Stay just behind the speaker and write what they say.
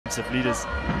Of leaders,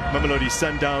 Mamelodi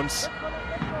Sundowns.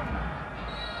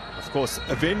 Of course,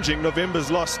 avenging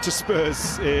November's loss to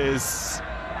Spurs is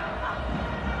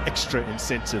extra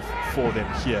incentive for them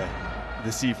here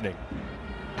this evening.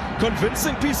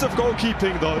 Convincing piece of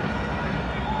goalkeeping, though.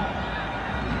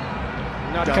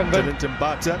 Not convinced.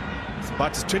 Mbata. It's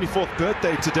Mbata's 24th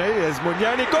birthday today as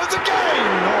Munyani goes again.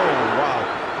 Oh, wow.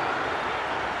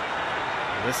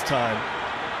 This time,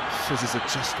 fizzes it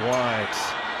just wide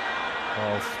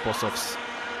of Bosov's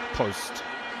post.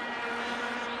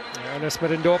 Ernest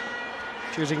Merendorp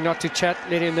choosing not to chat,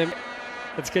 letting them.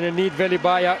 It's going to need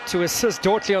Velibaya to assist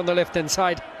Dortley on the left-hand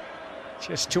side.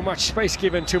 Just too much space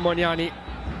given to Monyani.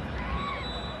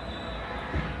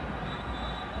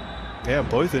 Yeah,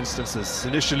 both instances.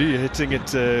 Initially hitting it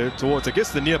towards, I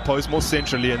guess, the near post, more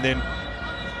centrally, and then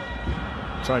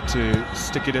tried to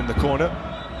stick it in the corner.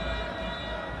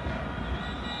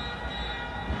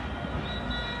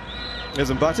 As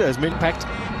Mbata has made impact.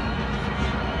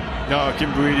 No,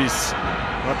 Kimbuidi's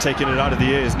not taking it out of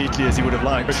the air as neatly as he would have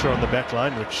liked. Pressure on the back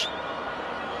line, which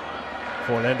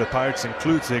for Orlando Pirates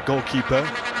includes their goalkeeper.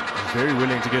 He's very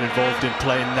willing to get involved in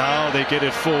play. Now they get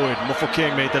it forward.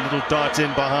 Mofokeng made the little dart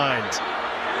in behind.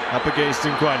 Up against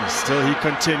Ngwani. Still he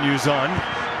continues on.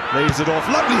 Lays it off.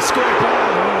 Lovely square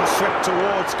ball. Swept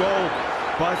towards goal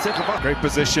by Zetova. Great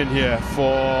position here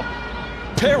for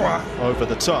Pewa over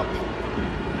the top.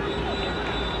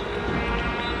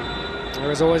 There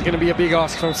was always going to be a big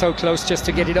ask from so close just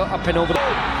to get it up and over.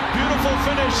 Beautiful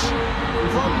finish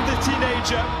from the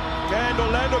teenager, and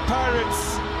Orlando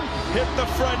Pirates hit the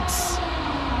front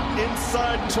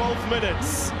inside 12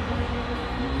 minutes.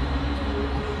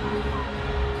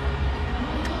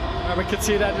 And we could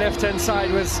see that left-hand side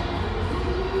was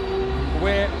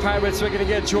where Pirates were going to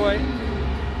get joy.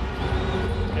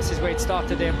 This is where it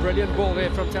started there. Brilliant ball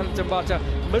there from Mbata,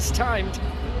 mistimed.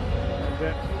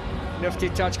 Nifty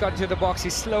touch, got into the box, he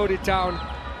slowed it down,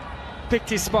 picked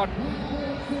his spot.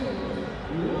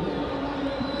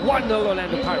 1-0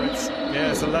 Orlando Pirates.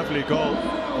 Yeah, it's a lovely goal.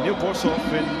 Neil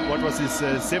Boshoff, in what was his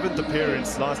 7th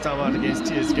appearance last time out against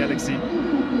TS Galaxy,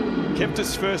 kept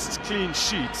his first clean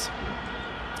sheet.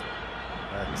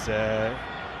 And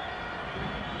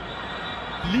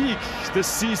league this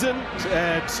season to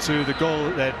add to the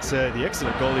goal that the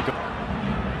excellent goal he got.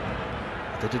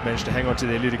 They did manage to hang on to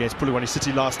their lead against Puluwani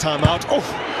City last time out. Oh!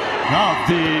 Now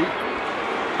the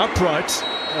upright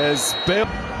as Bale.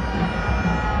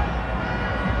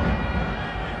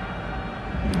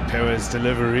 Pewa's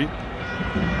delivery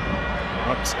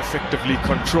not effectively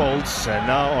controlled, and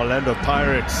now Orlando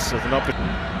Pirates with an opportunity.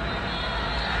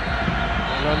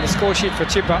 And on the score sheet for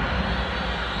Chippa,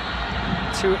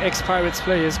 2 ex-Pirates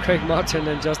players, Craig Martin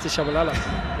and Justice Shabalala.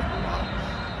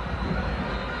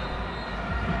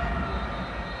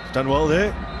 Done well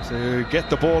there to get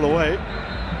the ball away,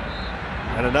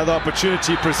 and another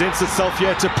opportunity presents itself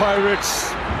here to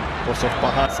Pirates. Bosov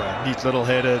behind. A neat little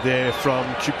header there from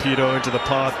Cupido into the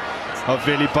path of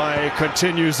Velibaya.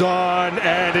 Continues on,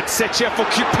 and it's set here for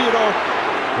Cupido,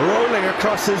 rolling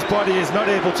across his body, is not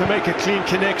able to make a clean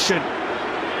connection,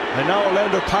 and now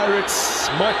Orlando Pirates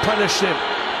might punish them.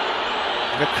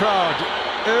 The crowd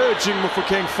urging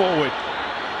Mofokeng forward.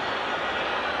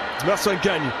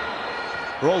 Maswangani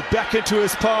rolled back into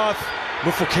his path.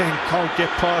 Mofokeng can't get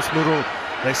past Murul.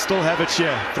 They still have it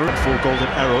here. 4 golden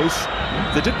arrows.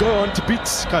 They did go on to beat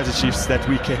Kaizer Chiefs that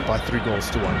weekend by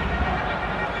 3-1.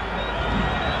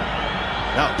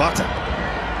 Now Bata.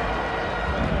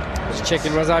 Just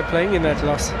checking, was I playing in that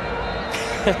loss?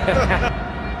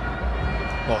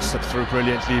 Ball slipped through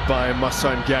brilliantly by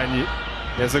Maswangani.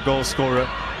 There's a goal scorer,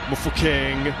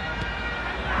 Mofokeng.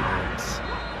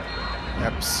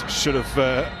 Perhaps should have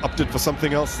opted for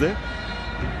something else there.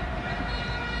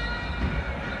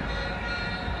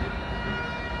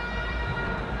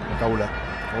 Kaula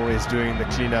always doing the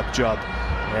clean-up job,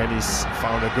 and he's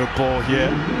found a good ball here.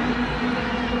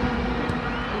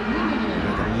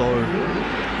 And a low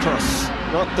cross,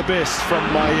 not the best from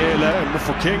Mayela, and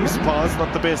Mofokeng's pass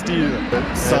not the best either.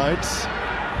 Sides,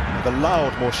 the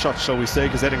allowed more shots, shall we say,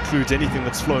 because that includes anything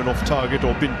that's flown off target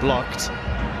or been blocked.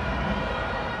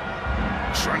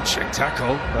 Crunching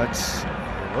tackle, but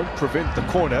it won't prevent the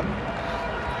corner.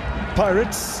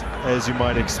 Pirates, as you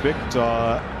might expect,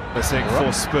 are missing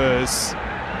for Spurs.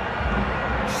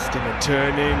 Twisting and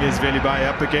turning is Velibaya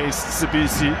up against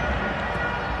Sibisi.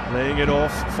 Laying it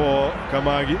off for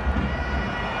Kamagi.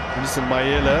 Vincent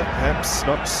Mayela, perhaps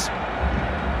not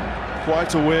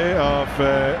quite aware of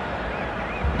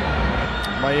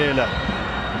Mayela.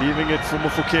 Leaving it for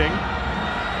Mofokeng.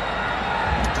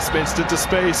 Dispensed into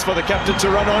space for the captain to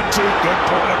run onto. Good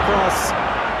ball across.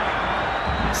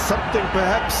 something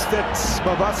perhaps that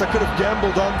Mabasa could have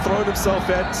gambled on, thrown himself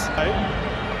at.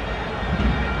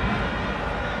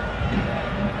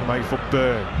 Going for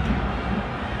Burn.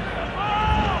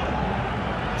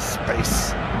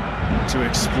 Space to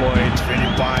exploit.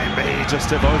 Velibai may just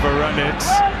have overrun it.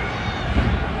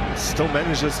 Still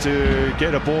manages to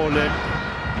get a ball in.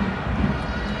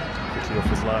 Quickly off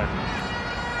his line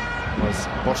was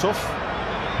Boshoff.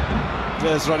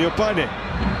 There's Radiopane.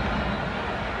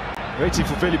 Waiting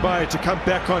for Velibai to come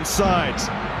back on side.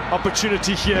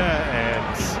 Opportunity here,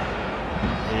 and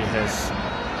he has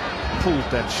pulled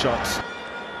that shot.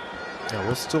 Now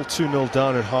we're still 2-0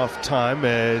 down at half-time.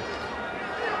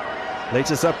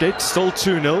 Latest update, still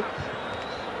 2-0.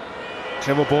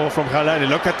 Clever ball from Khalani.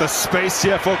 Look at the space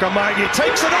here for Kamagi.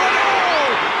 Takes it on.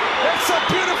 Oh! That's a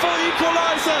beautiful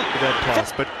equalizer. That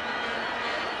pass, but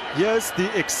here's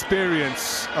the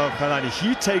experience of Khalani.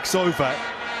 He takes over.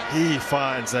 He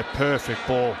finds a perfect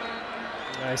ball.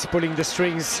 He's pulling the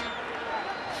strings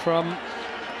from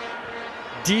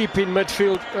deep in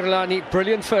midfield. Khalani,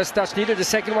 brilliant first touch. Needed a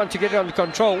second one to get it under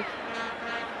control.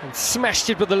 And smashed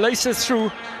it with the laces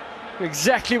through.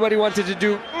 Exactly what he wanted to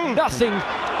do. Nothing.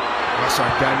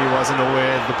 Gani wasn't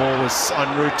aware the ball was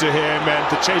en route to him,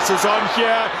 and the chase is on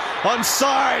here,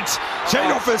 onside,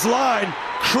 chain off his line,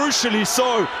 crucially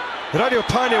so.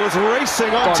 Radiopane was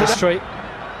racing on to that.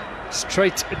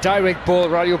 Straight direct ball.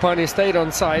 Radiopane stayed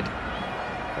on side.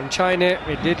 And China,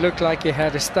 it did look like he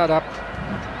had a stud up.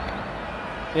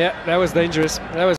 Yeah, that was dangerous. That was